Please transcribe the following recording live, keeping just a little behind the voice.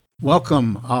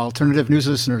Welcome, alternative news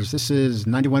listeners. This is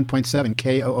 91.7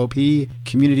 KOOP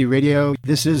Community Radio.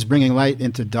 This is Bringing Light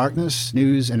into Darkness,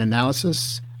 News and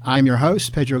Analysis. I'm your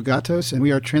host, Pedro Gatos, and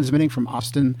we are transmitting from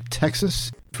Austin,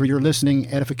 Texas. For your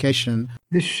listening edification,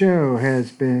 this show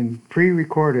has been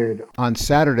pre-recorded on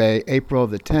Saturday, April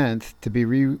the 10th, to be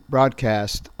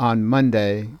rebroadcast on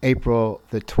Monday, April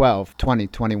the 12th,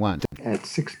 2021. At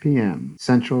 6 p.m.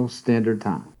 Central Standard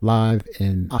Time. Live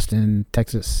in Austin,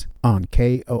 Texas on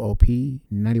KOOP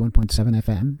 91.7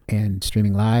 FM and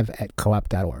streaming live at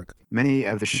coop.org. Many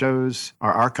of the shows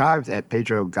are archived at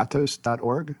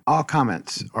pedrogatos.org. All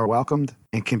comments are welcomed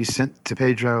and can be sent to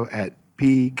Pedro at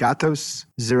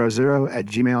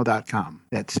pgatos00@gmail.com.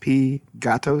 That's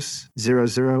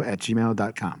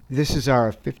pgatos00@gmail.com. This is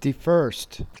our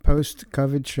 51st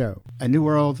post-COVID show. A new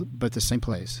world, but the same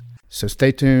place. So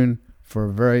stay tuned for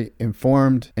a very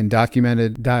informed and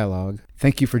documented dialogue.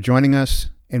 Thank you for joining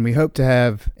us, and we hope to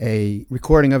have a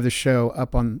recording of the show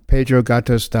up on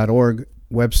pedrogatos.org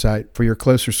website for your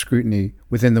closer scrutiny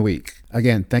within the week.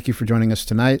 Again, thank you for joining us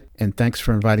tonight, and thanks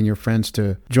for inviting your friends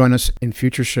to join us in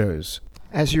future shows.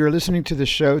 As you're listening to the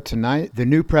show tonight, the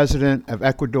new president of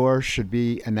Ecuador should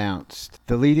be announced.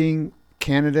 The leading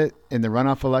candidate in the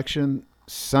runoff election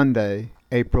Sunday,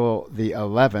 April the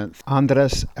 11th,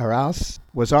 Andres Arauz,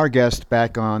 was our guest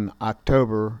back on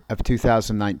October of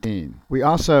 2019. We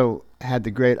also had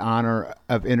the great honor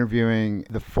of interviewing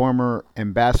the former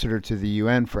ambassador to the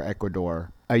UN for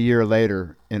Ecuador a year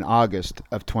later in August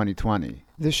of 2020.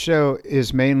 This show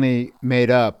is mainly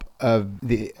made up of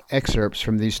the excerpts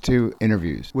from these two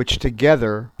interviews, which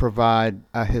together provide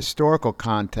a historical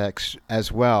context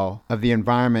as well of the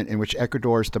environment in which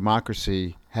Ecuador's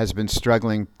democracy has been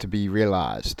struggling to be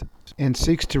realized, and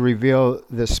seeks to reveal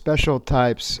the special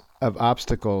types of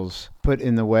obstacles put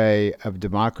in the way of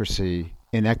democracy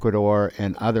in Ecuador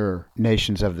and other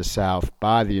nations of the South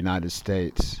by the United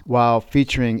States, while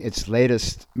featuring its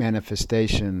latest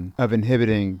manifestation of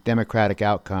inhibiting democratic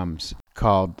outcomes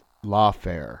called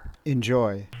lawfare.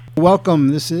 Enjoy. Welcome.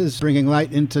 This is Bringing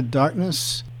Light into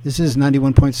Darkness. This is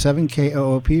 91.7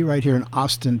 KOOP right here in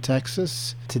Austin,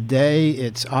 Texas. Today,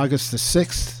 it's August the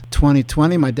 6th,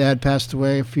 2020. My dad passed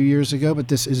away a few years ago, but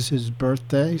this is his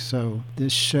birthday, so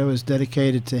this show is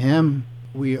dedicated to him.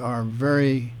 We are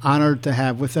very honored to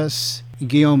have with us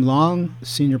Guillaume Long,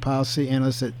 Senior Policy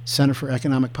Analyst at Center for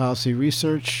Economic Policy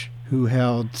Research, who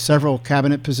held several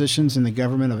cabinet positions in the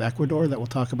government of Ecuador that we'll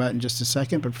talk about in just a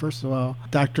second. But first of all,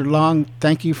 Dr. Long,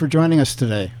 thank you for joining us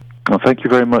today. Well, thank you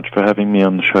very much for having me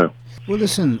on the show. Well,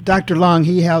 listen, Dr. Long,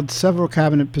 he held several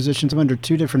cabinet positions under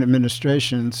two different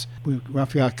administrations, with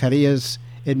Rafael Carilla's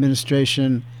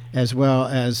administration as well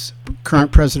as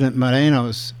current President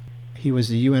Moreno's. He was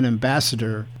the UN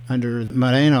ambassador under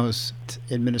Moreno's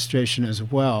administration as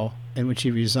well, in which he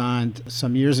resigned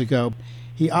some years ago.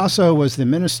 He also was the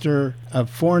Minister of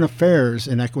Foreign Affairs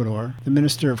in Ecuador, the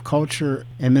Minister of Culture,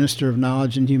 and Minister of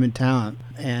Knowledge and Human Talent.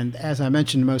 And as I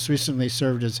mentioned, most recently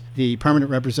served as the permanent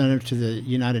representative to the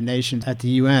United Nations at the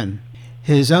UN.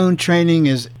 His own training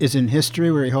is in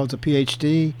history, where he holds a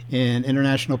PhD in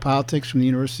international politics from the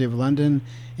University of London,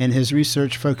 and his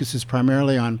research focuses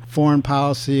primarily on foreign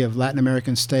policy of Latin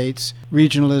American states,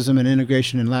 regionalism, and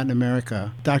integration in Latin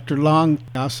America. Dr. Long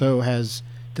also has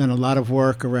done a lot of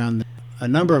work around a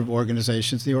number of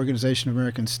organizations, the Organization of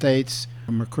American States,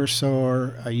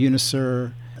 Mercosur,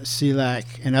 UNICER, CELAC,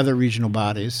 and other regional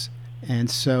bodies. And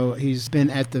so he's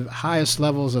been at the highest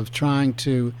levels of trying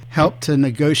to help to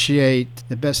negotiate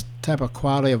the best type of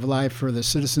quality of life for the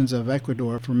citizens of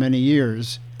Ecuador for many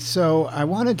years. So I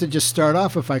wanted to just start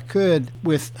off, if I could,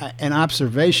 with an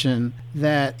observation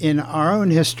that in our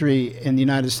own history in the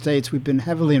United States, we've been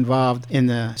heavily involved in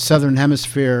the southern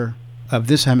hemisphere of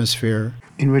this hemisphere,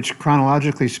 in which,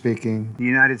 chronologically speaking, the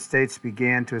United States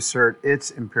began to assert its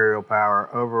imperial power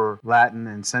over Latin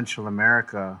and Central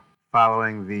America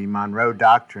following the Monroe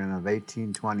Doctrine of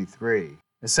 1823.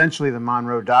 Essentially, the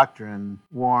Monroe Doctrine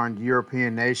warned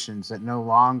European nations that no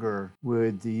longer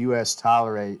would the U.S.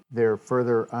 tolerate their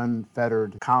further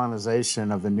unfettered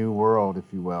colonization of the New World, if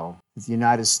you will. The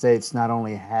United States not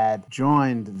only had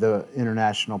joined the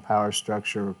international power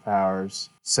structure of powers,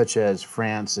 such as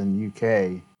France and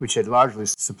UK, which had largely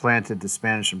supplanted the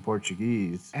Spanish and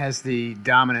Portuguese as the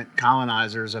dominant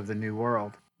colonizers of the New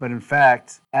World, but in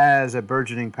fact, as a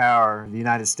burgeoning power, the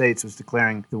United States was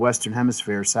declaring the Western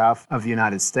Hemisphere, south of the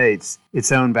United States,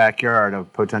 its own backyard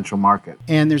of potential market.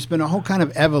 And there's been a whole kind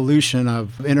of evolution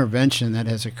of intervention that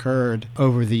has occurred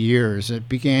over the years. It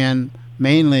began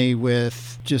mainly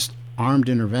with just armed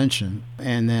intervention,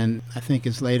 and then I think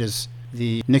as late as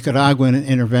the Nicaraguan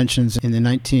interventions in the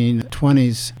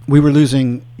 1920s, we were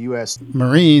losing U.S.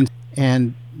 Marines,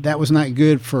 and that was not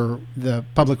good for the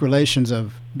public relations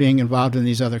of being involved in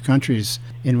these other countries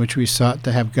in which we sought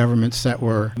to have governments that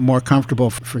were more comfortable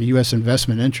for U.S.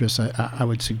 investment interests, I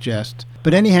would suggest.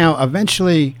 But anyhow,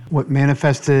 eventually what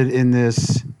manifested in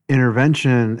this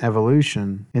intervention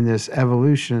evolution, in this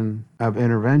evolution of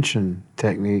intervention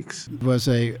techniques, was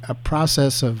a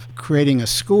process of creating a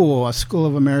school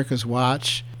of America's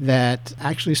Watch, that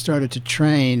actually started to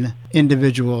train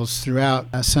individuals throughout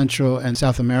Central and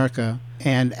South America,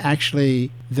 and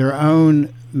actually their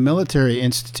own military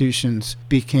institutions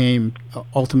became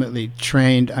ultimately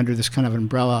trained under this kind of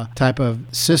umbrella type of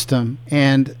system,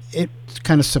 and it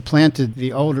kind of supplanted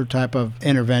the older type of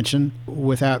intervention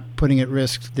without putting at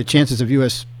risk the chances of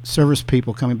U.S. service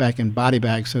people coming back in body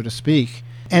bags, so to speak.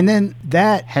 And then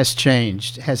that has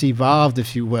changed, has evolved,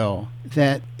 if you will,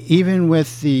 that even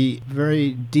with the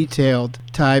very detailed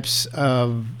types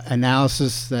of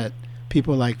analysis that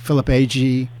people like Philip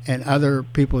Agee and other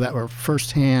people that were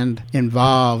firsthand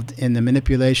involved in the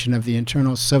manipulation of the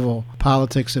internal civil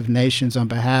politics of nations on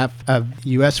behalf of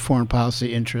U.S. foreign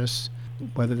policy interests,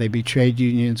 whether they be trade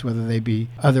unions, whether they be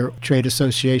other trade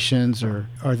associations or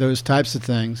those types of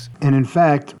things. And in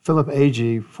fact, Philip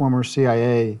Agee, former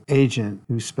CIA agent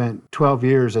who spent 12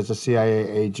 years as a CIA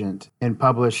agent and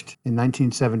published in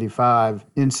 1975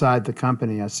 Inside the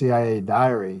Company, a CIA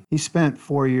diary, he spent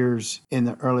 4 years in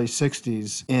the early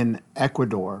 60s in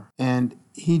Ecuador, and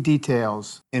he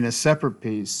details in a separate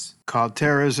piece called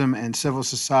Terrorism and Civil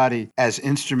Society as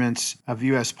Instruments of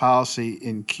U.S. Policy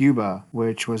in Cuba,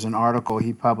 which was an article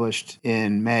he published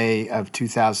in May of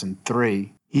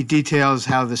 2003. He details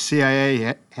how the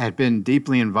CIA had been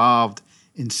deeply involved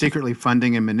in secretly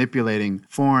funding and manipulating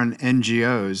foreign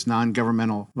NGOs,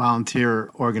 non-governmental volunteer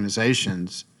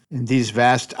organizations. And these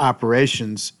vast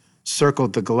operations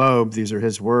circled the globe, these are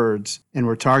his words, and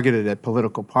were targeted at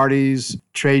political parties,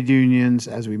 trade unions,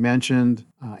 as we mentioned,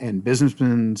 and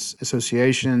businessmen's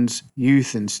associations,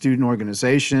 youth and student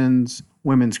organizations,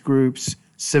 women's groups,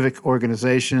 civic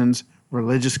organizations,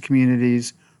 religious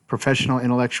communities, professional,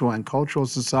 intellectual, and cultural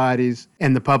societies,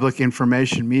 and the public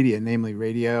information media, namely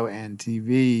radio and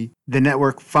TV. The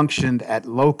network functioned at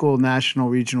local, national,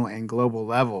 regional, and global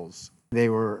levels. They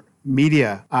were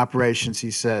media operations,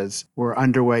 he says, were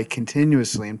underway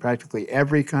continuously in practically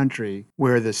every country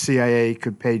where the CIA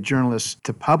could pay journalists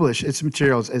to publish its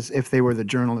materials as if they were the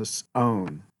journalists'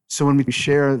 own. So when we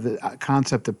share the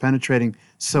concept of penetrating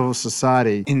civil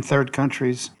society in third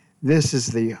countries, this is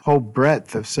the whole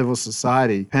breadth of civil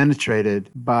society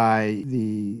penetrated by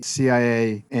the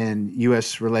CIA and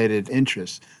U.S.-related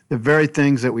interests. The very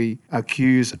things that we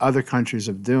accuse other countries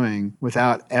of doing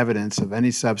without evidence of any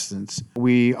substance,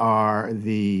 we are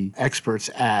the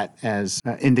experts at, as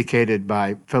indicated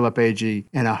by Philip Agee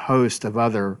and a host of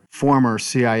other former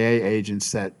CIA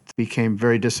agents that became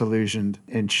very disillusioned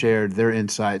and shared their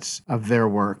insights of their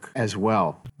work as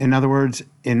well. In other words,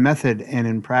 in method and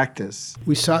in practice,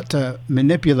 we sought to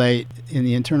manipulate in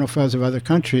the internal affairs of other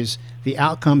countries the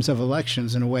outcomes of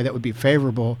elections in a way that would be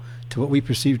favorable to what we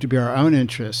perceive to be our own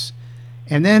interests.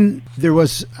 And then there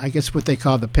was, I guess, what they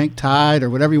call the pink tide, or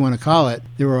whatever you want to call it.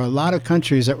 There were a lot of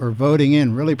countries that were voting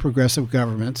in really progressive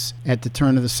governments at the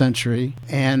turn of the century,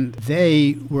 and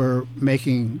they were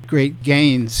making great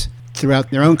gains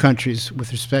throughout their own countries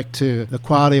with respect to the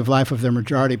quality of life of their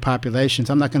majority populations.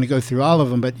 I'm not going to go through all of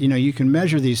them, but you can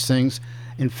measure these things.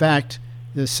 In fact,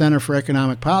 the Center for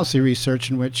Economic Policy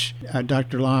Research, in which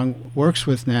Dr. Long works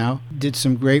with now, did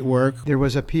some great work. There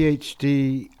was a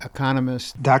PhD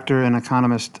economist, Dr. and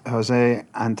economist Jose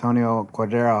Antonio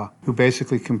Cordero, who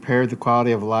basically compared the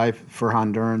quality of life for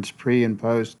Hondurans pre and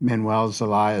post Manuel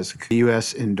Zelaya's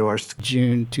U.S.-endorsed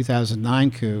June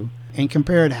 2009 coup, and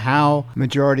compared how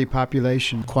majority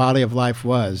population quality of life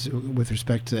was with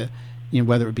respect to,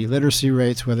 whether it be literacy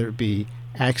rates, whether it be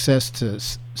access to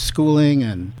schooling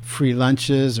and free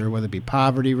lunches, or whether it be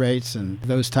poverty rates and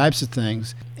those types of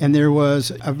things. And there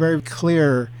was a very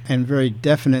clear and very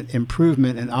definite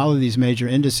improvement in all of these major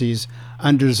indices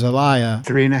under Zelaya,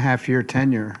 3.5-year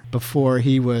tenure before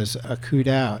he was couped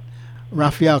out.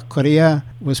 Rafael Correa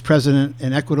was president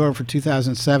in Ecuador for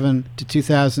 2007 to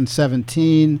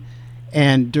 2017,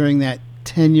 and during that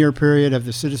 10-year period of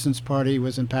the Citizens Party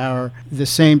was in power, the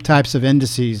same types of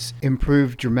indices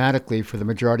improved dramatically for the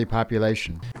majority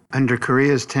population. Under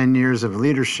Correa's 10 years of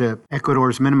leadership,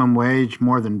 Ecuador's minimum wage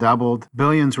more than doubled,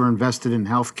 billions were invested in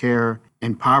health care,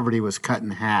 and poverty was cut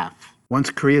in half. Once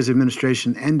Correa's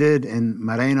administration ended and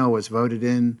Moreno was voted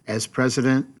in as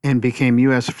president and became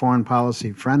U.S. foreign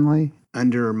policy friendly,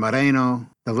 Under Moreno,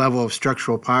 the level of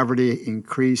structural poverty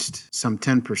increased some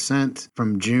 10%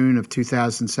 from June of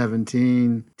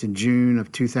 2017 to June of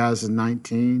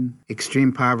 2019.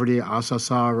 Extreme poverty also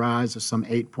saw a rise of some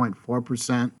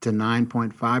 8.4% to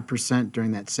 9.5%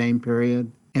 during that same period.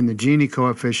 And the Gini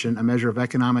coefficient, a measure of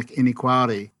economic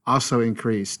inequality, also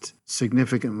increased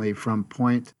significantly from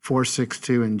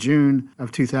 0.462 in June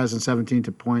of 2017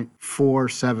 to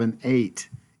 0.478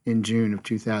 in June of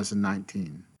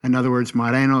 2019. In other words,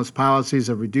 Moreno's policies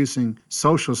of reducing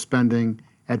social spending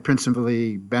had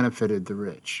principally benefited the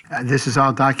rich. This is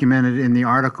all documented in the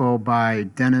article by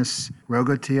Denis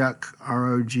Rogatyuk,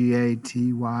 Rogatyuk,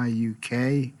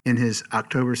 in his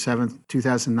October 7th,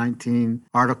 2019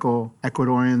 article,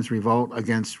 Ecuadorians Revolt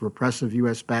Against Repressive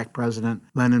U.S.-Backed President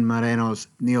Lenin Moreno's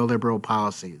Neoliberal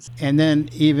Policies. And then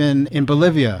even in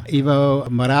Bolivia, Evo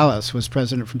Morales was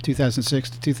president from 2006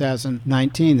 to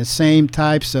 2019. The same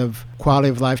types of quality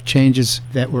of life changes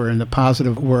that were in the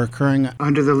positive were occurring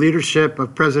under the leadership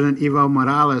of President Evo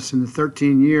Morales in the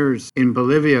 13 years in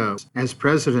Bolivia as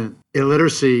president.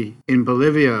 Illiteracy in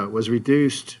Bolivia was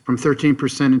reduced from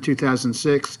 13% in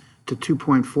 2006 to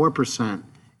 2.4%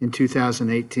 in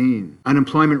 2018.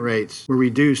 Unemployment rates were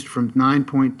reduced from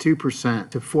 9.2%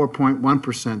 to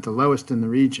 4.1%, the lowest in the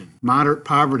region. Moderate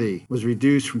poverty was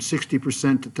reduced from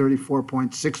 60% to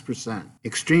 34.6%.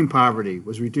 Extreme poverty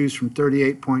was reduced from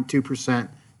 38.2%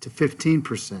 to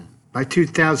 15%. By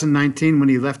 2019, when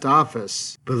he left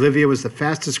office, Bolivia was the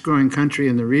fastest growing country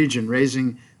in the region,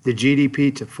 raising the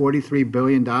GDP to $43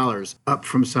 billion, up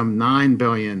from some $9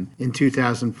 billion in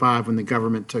 2005 when the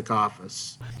government took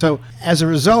office. So as a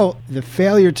result, the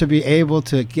failure to be able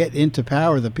to get into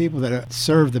power the people that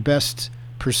serve the best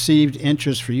perceived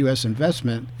interest for U.S.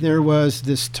 investment, there was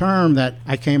this term that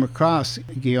I came across,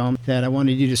 Guillaume, that I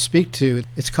wanted you to speak to.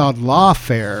 It's called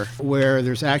lawfare, where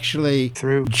there's actually,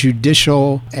 through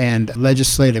judicial and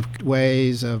legislative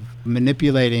ways of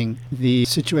manipulating the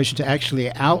situation to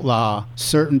actually outlaw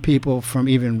certain people from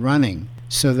even running,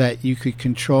 so that you could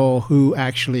control who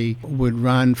actually would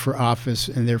run for office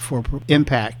and therefore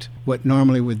impact what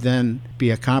normally would then be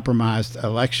a compromised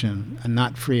election, and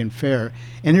not free and fair.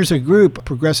 And there's a group,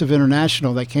 Progressive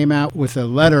International, that came out with a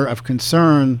letter of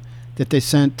concern that they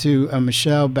sent to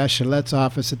Michelle Bachelet's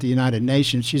office at the United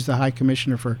Nations. She's the High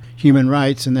Commissioner for Human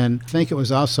Rights. And then I think it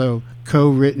was also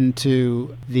co-written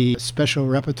to the Special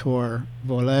Rapporteur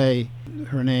Volée.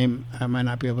 Her name I might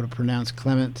not be able to pronounce,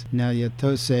 Clement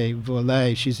Neliatose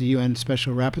Volée. She's the UN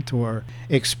Special Rapporteur,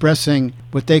 expressing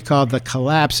what they call the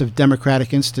collapse of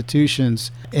democratic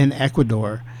institutions in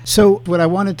Ecuador. So what I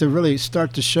wanted to really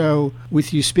start to show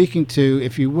with you speaking to,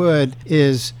 if you would,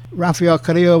 is Rafael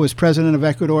Carrillo was president of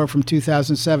Ecuador from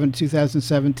 2007 to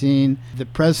 2017. The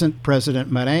present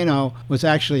President Moreno was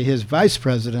actually his vice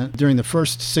president during the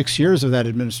first 6 years of that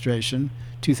administration,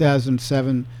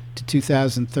 2007 to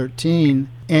 2013.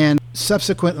 And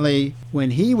subsequently,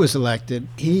 when he was elected,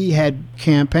 he had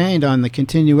campaigned on the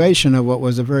continuation of what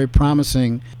was a very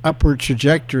promising upward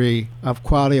trajectory of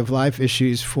quality of life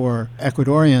issues for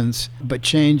Ecuadorians, but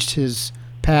changed his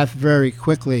path very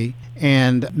quickly.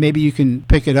 And maybe you can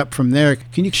pick it up from there.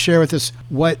 Can you share with us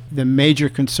what the major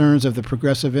concerns of the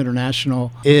Progressive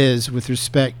International is with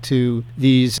respect to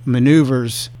these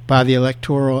maneuvers by the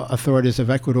electoral authorities of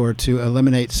Ecuador to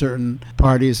eliminate certain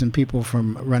parties and people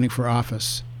from running for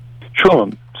office?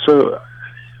 Sure. So,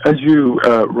 as you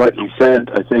rightly said,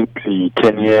 I think the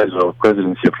 10 years of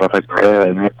presidency of Rafael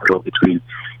Correa in Ecuador between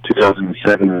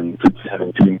 2007 and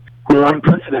 2017 were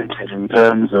unprecedented in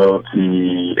terms of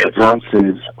the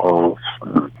advances of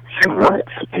human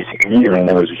rights, basically. And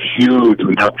there was a huge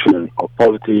reduction of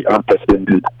poverty,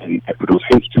 unprecedented in Ecuador's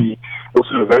history.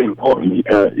 Also, very importantly,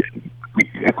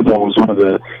 Ecuador was one of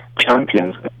the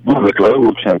champions, one of the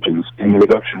global champions in the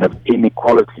reduction of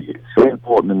inequality. It's very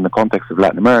important in the context of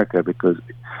Latin America because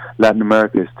Latin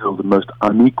America is still the most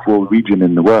unequal region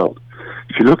in the world.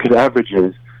 If you look at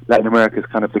averages, Latin America is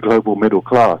kind of the global middle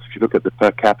class. If you look at the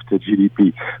per capita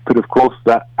GDP, but of course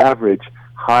that average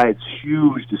hides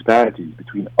huge disparities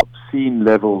between obscene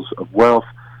levels of wealth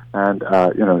and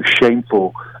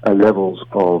shameful levels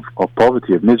of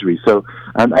poverty, of misery. So,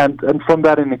 and from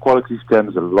that inequality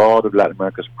stems a lot of Latin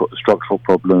America's structural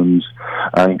problems,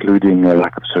 including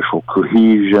lack of social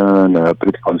cohesion,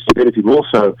 political instability, but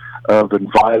also urban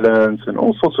violence, and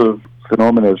all sorts of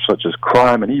phenomena such as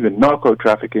crime and even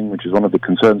narco-trafficking, which is one of the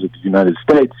concerns of the United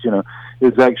States.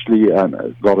 Is actually a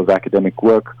lot of academic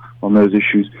work on those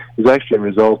issues, is actually a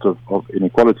result of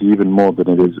inequality even more than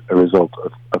it is a result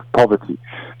of poverty.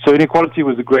 So inequality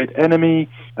was a great enemy,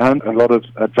 and a lot of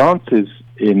advances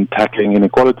in tackling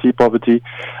inequality, poverty.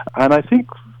 And I think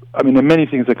I mean, there are many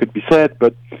things that could be said,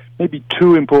 but maybe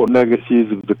two important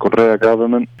legacies of the Correa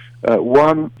government.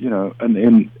 One,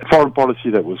 in foreign policy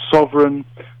that was sovereign,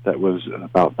 that was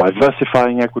about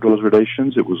diversifying Ecuador's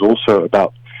relations. It was also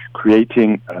about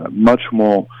creating much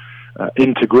more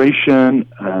integration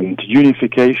and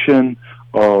unification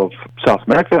of South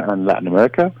America and Latin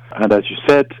America. And as you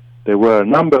said, there were a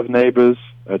number of neighbors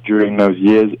during those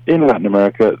years in Latin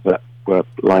America that were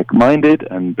like-minded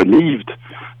and believed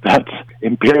that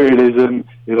imperialism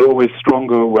is always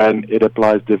stronger when it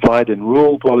applies divide and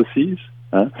rule policies.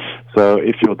 So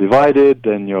if you're divided,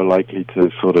 then you're likely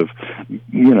to sort of,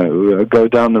 go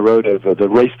down the road of the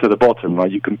race to the bottom, right?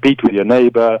 You compete with your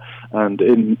neighbor, and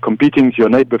in competing to your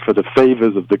neighbor for the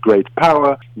favors of the great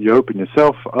power, you open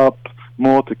yourself up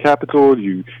more to capital,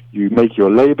 you make your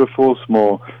labor force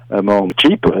more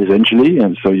cheaper, essentially,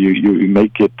 and so you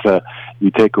make it,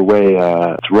 you take away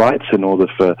its rights in order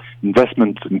for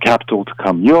investment and capital to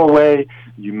come your way.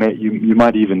 You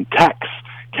might even tax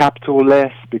capital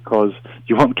less because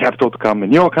you want capital to come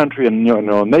in your country and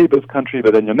your neighbor's country,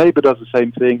 but then your neighbor does the same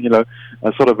thing, a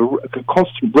sort of a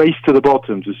constant race to the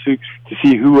bottom to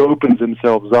see who opens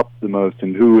themselves up the most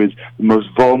and who is the most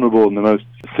vulnerable and the most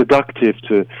seductive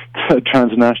to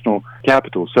transnational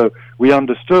capital. So we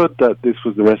understood that this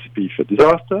was the recipe for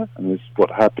disaster, and this is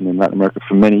what happened in Latin America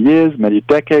for many years, many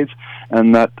decades,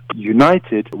 and that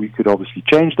united, we could obviously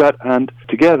change that, and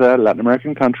together Latin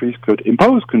American countries could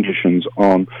impose conditions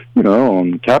on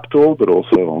capital, but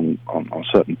also on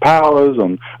certain powers,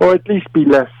 or at least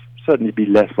certainly be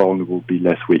less vulnerable, be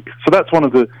less weak. So that's one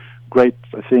of the great,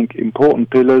 I think, important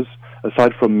pillars,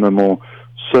 aside from the more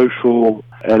social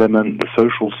element, the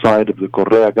social side of the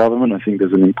Correa government. I think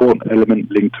there's an important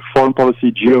element linked to foreign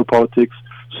policy, geopolitics,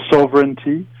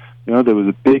 sovereignty. There was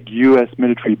a big U.S.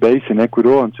 military base in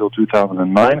Ecuador until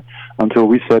 2009, until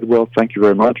we said, well, thank you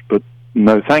very much, but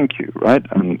no thank you, right?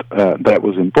 And that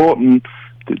was important.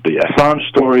 The Assange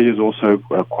story is also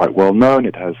quite well known.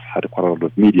 It has had quite a lot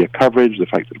of media coverage. The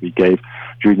fact that we gave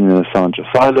Julian Assange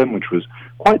asylum, which was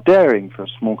quite daring for a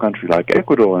small country like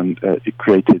Ecuador, and it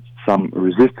created some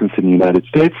resistance in the United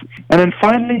States. And then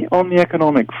finally, on the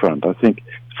economic front, I think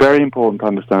it's very important to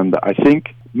understand that I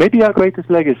think maybe our greatest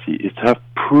legacy is to have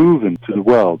proven to the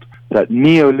world that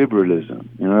neoliberalism,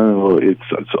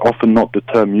 it's often not the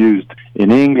term used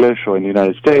in English or in the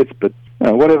United States, but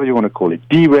whatever you want to call it,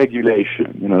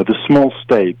 deregulation, the small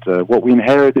state, what we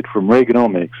inherited from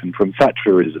Reaganomics and from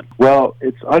Thatcherism. Well,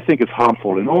 I think it's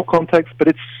harmful in all contexts, but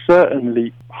it's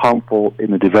certainly harmful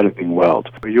in the developing world.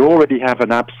 You already have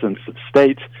an absence of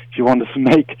state. If you want to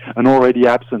make an already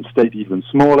absent state even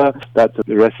smaller, that's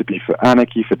a recipe for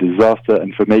anarchy, for disaster,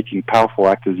 and for making powerful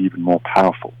actors even more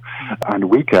powerful, and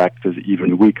weaker actors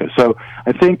even weaker. So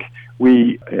I think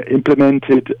we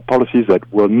implemented policies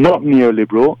that were not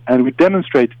neoliberal, and we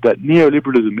demonstrated that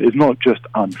neoliberalism is not just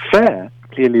unfair,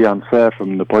 clearly unfair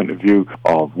from the point of view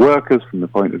of workers, from the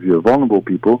point of view of vulnerable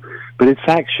people, but it's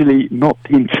actually not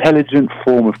the intelligent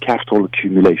form of capital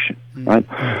accumulation, right?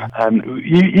 And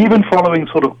even following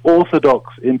sort of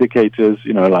orthodox indicators,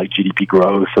 like GDP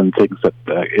growth and things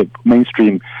that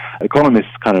mainstream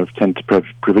economists kind of tend to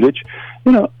privilege,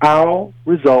 our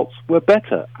results were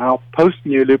better. Our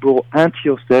post-neoliberal,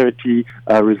 anti-austerity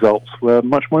results were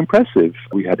much more impressive.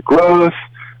 We had growth,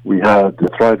 we had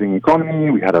a thriving economy,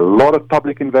 we had a lot of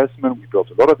public investment, we built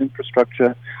a lot of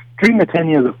infrastructure. During the 10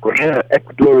 years of Correa,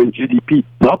 Ecuadorian GDP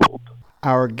doubled.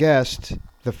 Our guest,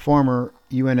 the former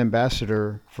UN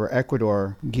ambassador for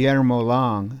Ecuador, Guillermo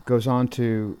Lang, goes on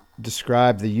to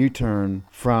describe the U-turn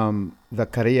from the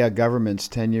Correa government's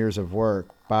 10 years of work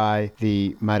by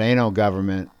the Moreno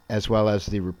government, as well as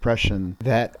the repression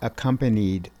that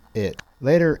accompanied it.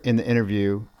 Later in the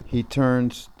interview, he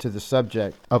turns to the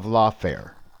subject of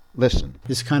lawfare. Listen.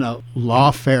 This kind of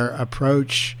lawfare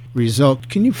approach result.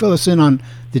 Can you fill us in on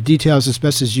the details as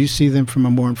best as you see them from a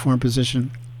more informed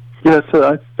position? Yeah,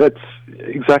 so that's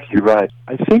exactly right.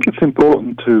 I think it's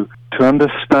important to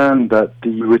understand that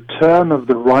the return of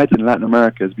the right in Latin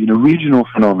America has been a regional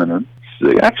phenomenon,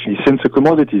 actually since the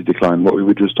commodities decline, what we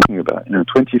were just talking about.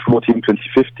 2014,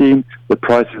 2015, the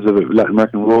prices of Latin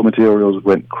American raw materials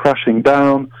went crashing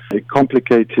down. It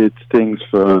complicated things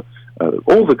for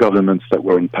all the governments that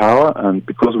were in power, and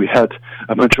because we had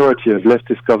a majority of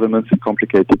leftist governments, it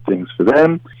complicated things for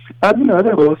them. And,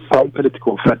 there was some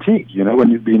political fatigue, when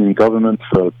you've been in government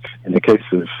for, in the case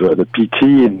of the PT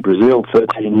in Brazil,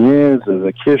 13 years,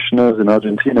 the Kirchners in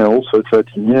Argentina, also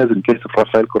 13 years, in the case of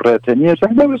Rafael Correa, 10 years,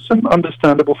 and there was some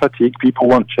understandable fatigue. People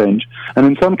want change. And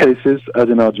in some cases, as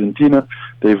in Argentina,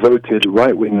 they voted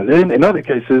right-wingers in. In other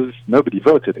cases, nobody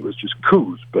voted. It was just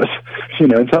coups. But,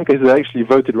 in some cases, they actually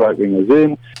voted right-wingers right-wingers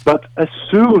in. But as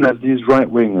soon as these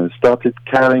right-wingers started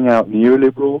carrying out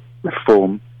neoliberal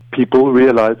reform, people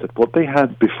realized that what they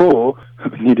had before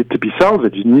needed to be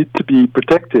salvaged, needed to be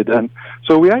protected. And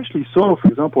so we actually saw, for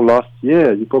example, last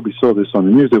year, you probably saw this on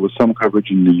the news, there was some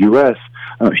coverage in the U.S.,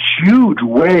 a huge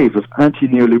wave of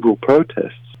anti-neoliberal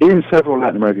protests in several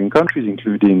Latin American countries,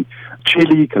 including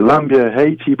Chile, Colombia,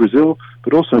 Haiti, Brazil,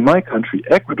 but also my country,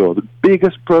 Ecuador, the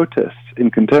biggest protests in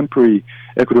contemporary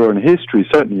Ecuadorian history,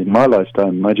 certainly in my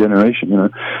lifetime, my generation,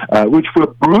 which were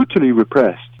brutally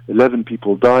repressed. 11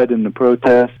 people died in the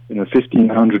protest,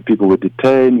 1,500 people were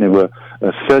detained, there were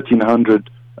 1,300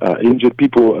 injured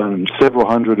people, and several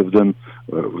hundred of them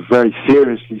very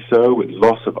seriously so, with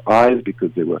loss of eyes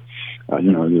because they were,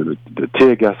 the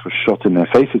tear gas was shot in their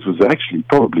faces. It was actually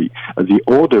probably the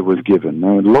order was given.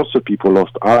 Lots of people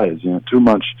lost eyes, too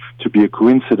much to be a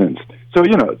coincidence. So,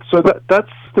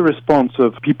 that's the response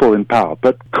of people in power.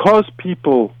 But because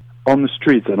people on the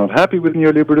streets are not happy with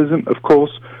neoliberalism, of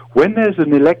course, when there's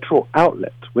an electoral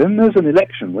outlet, when there's an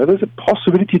election, where there's a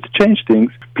possibility to change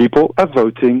things, people are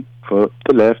voting for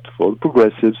the left, for the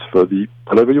progressives, for the,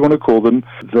 whatever you want to call them,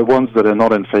 the ones that are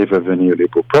not in favor of a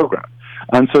neoliberal program.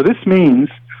 And so this means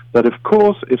that, of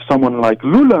course, if someone like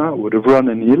Lula would have run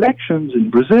in the elections in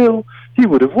Brazil, he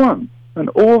would have won. And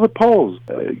all the polls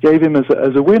gave him as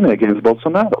a winner against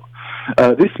Bolsonaro.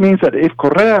 This means that if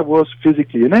Correa was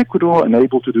physically in Ecuador and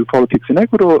able to do politics in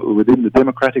Ecuador within the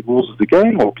democratic rules of the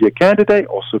game, or be a candidate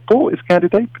or support his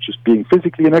candidate, but just being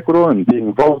physically in Ecuador and being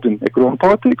involved in Ecuadorian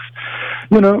politics,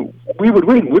 we would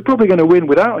win. We're probably going to win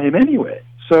without him anyway.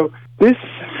 So it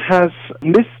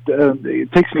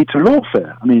takes me to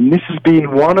lawfare. I mean, this has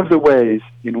been one of the ways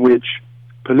in which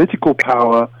political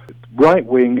power, right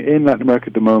wing in Latin America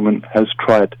at the moment, has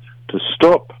tried to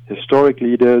stop historic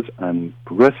leaders and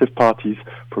progressive parties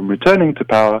from returning to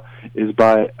power, is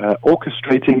by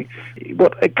orchestrating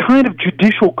a kind of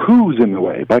judicial coups in a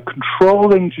way, by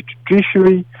controlling the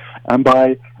judiciary and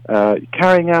by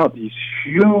carrying out these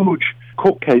huge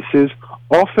court cases,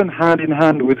 often hand in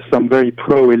hand with some very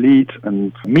pro-elite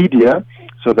and media,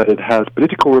 so that it has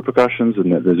political repercussions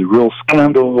and that there's a real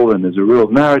scandal and there's a real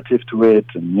narrative to it.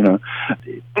 And,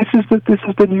 this is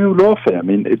the new lawfare. I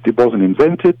mean, it wasn't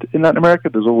invented in Latin America.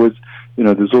 There's always been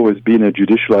a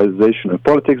judicialization of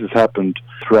politics. It's happened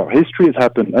throughout history. It's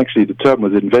happened, actually, the term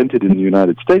was invented in the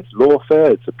United States,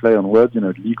 lawfare. It's a play on words,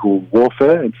 legal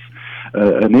warfare. It's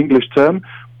an English term.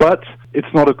 But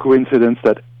it's not a coincidence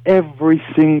that every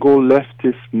single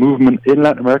leftist movement in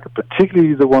Latin America,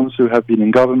 particularly the ones who have been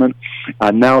in government,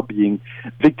 are now being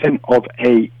victim of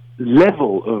a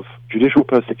level of judicial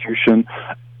persecution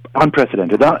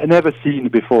unprecedented, never seen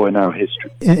before in our history.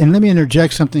 And let me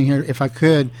interject something here, if I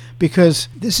could, because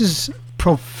this is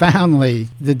profoundly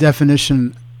the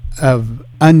definition of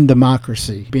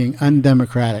undemocracy, being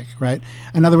undemocratic, right?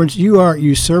 In other words, you are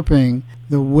usurping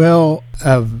the will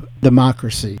of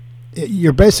democracy.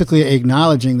 You're basically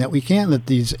acknowledging that we can't let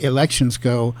these elections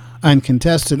go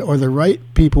uncontested or the right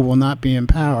people will not be in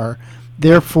power.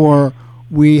 Therefore,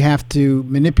 we have to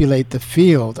manipulate the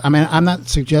field. I mean, I'm not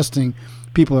suggesting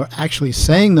people are actually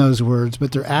saying those words,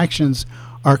 but their actions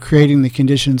are creating the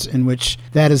conditions in which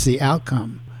that is the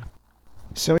outcome.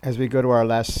 So as we go to our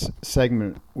last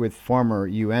segment with former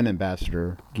UN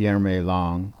Ambassador Guillermo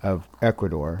Long of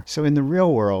Ecuador. So in the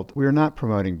real world, we are not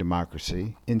promoting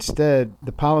democracy. Instead,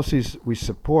 the policies we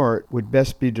support would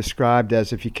best be described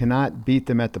as, if you cannot beat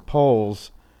them at the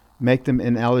polls, make them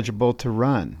ineligible to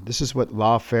run. This is what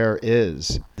lawfare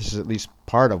is. This is at least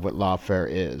part of what lawfare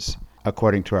is,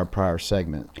 according to our prior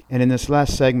segment. And in this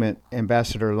last segment,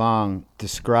 Ambassador Long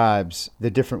describes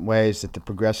the different ways that the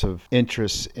progressive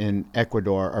interests in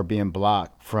Ecuador are being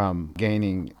blocked from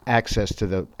gaining access to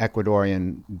the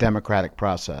Ecuadorian democratic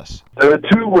process. There are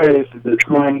two ways that they're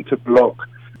trying to block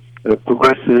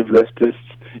progressive leftists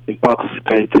in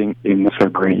participating in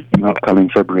the upcoming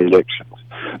February elections.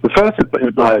 The first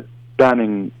is by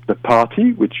banning the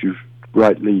party, which you've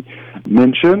rightly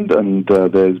mentioned, and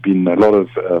there's been a lot of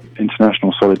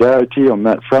international solidarity on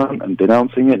that front and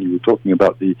denouncing it. You were talking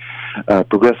about the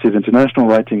Progressive International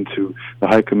writing to the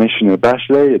High Commissioner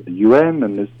Bachelet at the UN,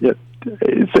 and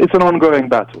it's an ongoing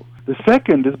battle. The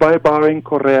second is by barring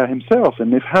Correa himself,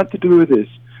 and they've had to do with this.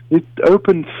 It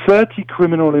opened 30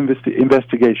 criminal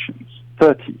investigations.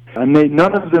 30. And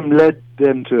none of them led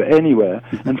them to anywhere.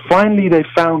 And finally they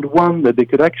found one that they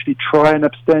could actually try an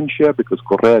abstention, because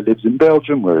Correa lives in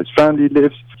Belgium, where his family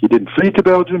lives. He didn't flee to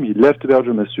Belgium. He left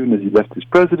Belgium as soon as he left his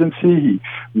presidency,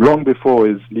 long before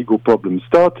his legal problems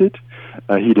started.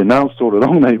 He'd announced all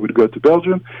along that he would go to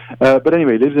Belgium. But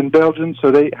anyway, he lives in Belgium,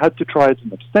 so they had to try it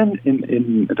in absentia,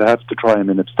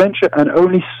 and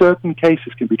only certain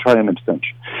cases can be tried in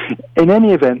absentia. In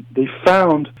any event, they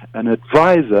found an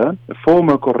advisor, a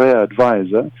former Correa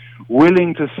advisor,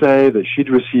 willing to say that she'd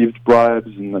received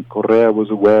bribes and that Correa was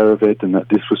aware of it and that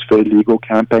this was for illegal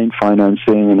campaign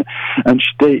financing.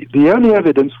 The only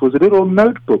evidence was a little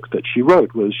notebook that she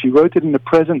wrote. She wrote it in the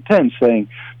present tense, saying,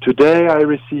 "Today I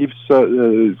received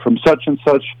from such and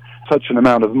such an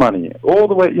amount of money." All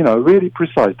the way, really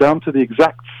precise, down to the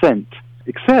exact cent.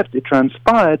 Except it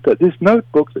transpired that this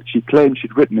notebook that she claimed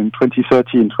she'd written in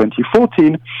 2013,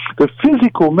 2014, the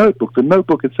physical notebook, the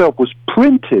notebook itself, was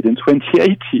printed in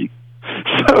 2018.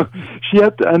 So she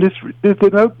had to, and the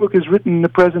notebook is written in the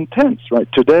present tense, right?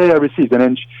 Today I received, and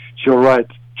then she'll write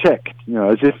checked,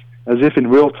 as if in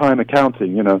real-time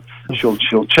accounting,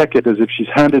 she'll check it as if she's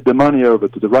handed the money over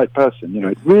to the right person.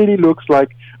 It really looks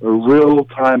like a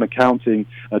real-time accounting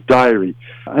diary.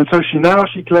 And so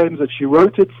she claims that she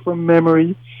wrote it from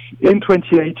memory in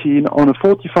 2018 on a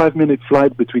 45-minute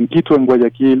flight between Quito and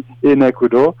Guayaquil in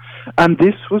Ecuador, and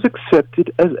this was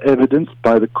accepted as evidence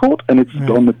by the court, and it's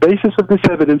on the basis of this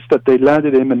evidence that they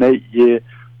landed him an 8-year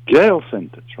jail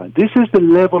sentence, right? This is the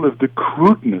level of the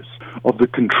crudeness of the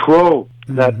control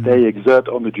that they exert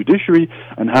on the judiciary,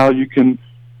 and how you can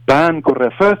ban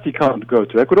Correa. First, he can't go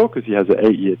to Ecuador because he has an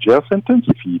 8-year jail sentence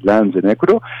if he lands in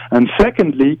Ecuador, and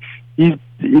secondly,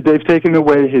 they've taken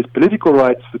away his political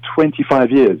rights for 25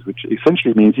 years, which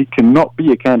essentially means he cannot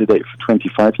be a candidate for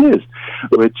 25 years,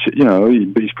 which,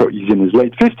 he's in his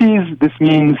late 50s. This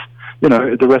means,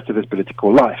 the rest of his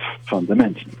political life,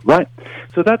 fundamentally, right?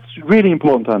 So that's really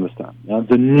important to understand.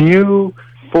 The new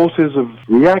forces of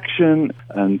reaction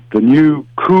and the new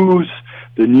coups,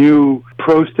 the new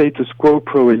pro-status quo,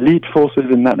 pro-elite forces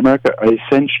in Latin America are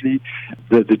essentially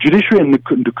the judiciary and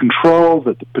the control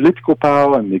that the political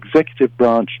power and the executive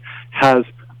branch has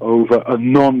over a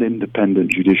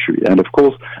non-independent judiciary. And of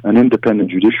course, an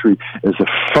independent judiciary is a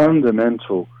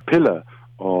fundamental pillar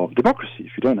of democracy.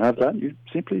 If you don't have that,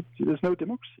 there's no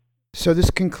democracy. So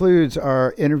this concludes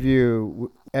our interview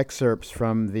excerpts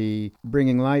from the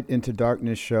Bringing Light into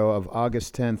Darkness show of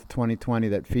August 10th, 2020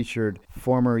 that featured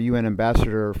former UN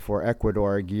Ambassador for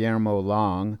Ecuador, Guillermo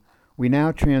Long. We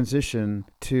now transition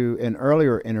to an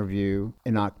earlier interview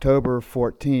in October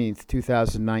 14th,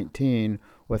 2019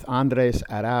 with Andres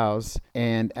Arauz,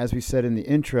 and as we said in the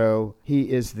intro,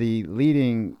 he is the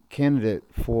leading candidate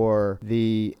for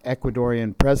the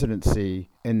Ecuadorian presidency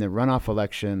in the runoff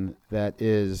election that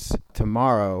is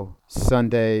tomorrow,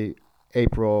 Sunday,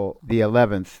 April the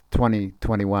 11th,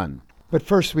 2021. But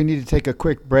first, we need to take a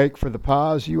quick break for the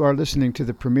pause. You are listening to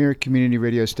the premier community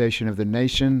radio station of the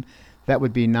nation. That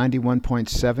would be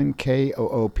 91.7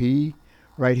 KOOP,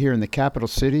 right here in the capital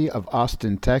city of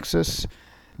Austin, Texas.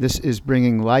 This is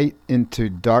Bringing Light into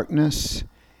Darkness,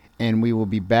 and we will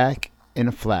be back in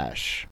a flash.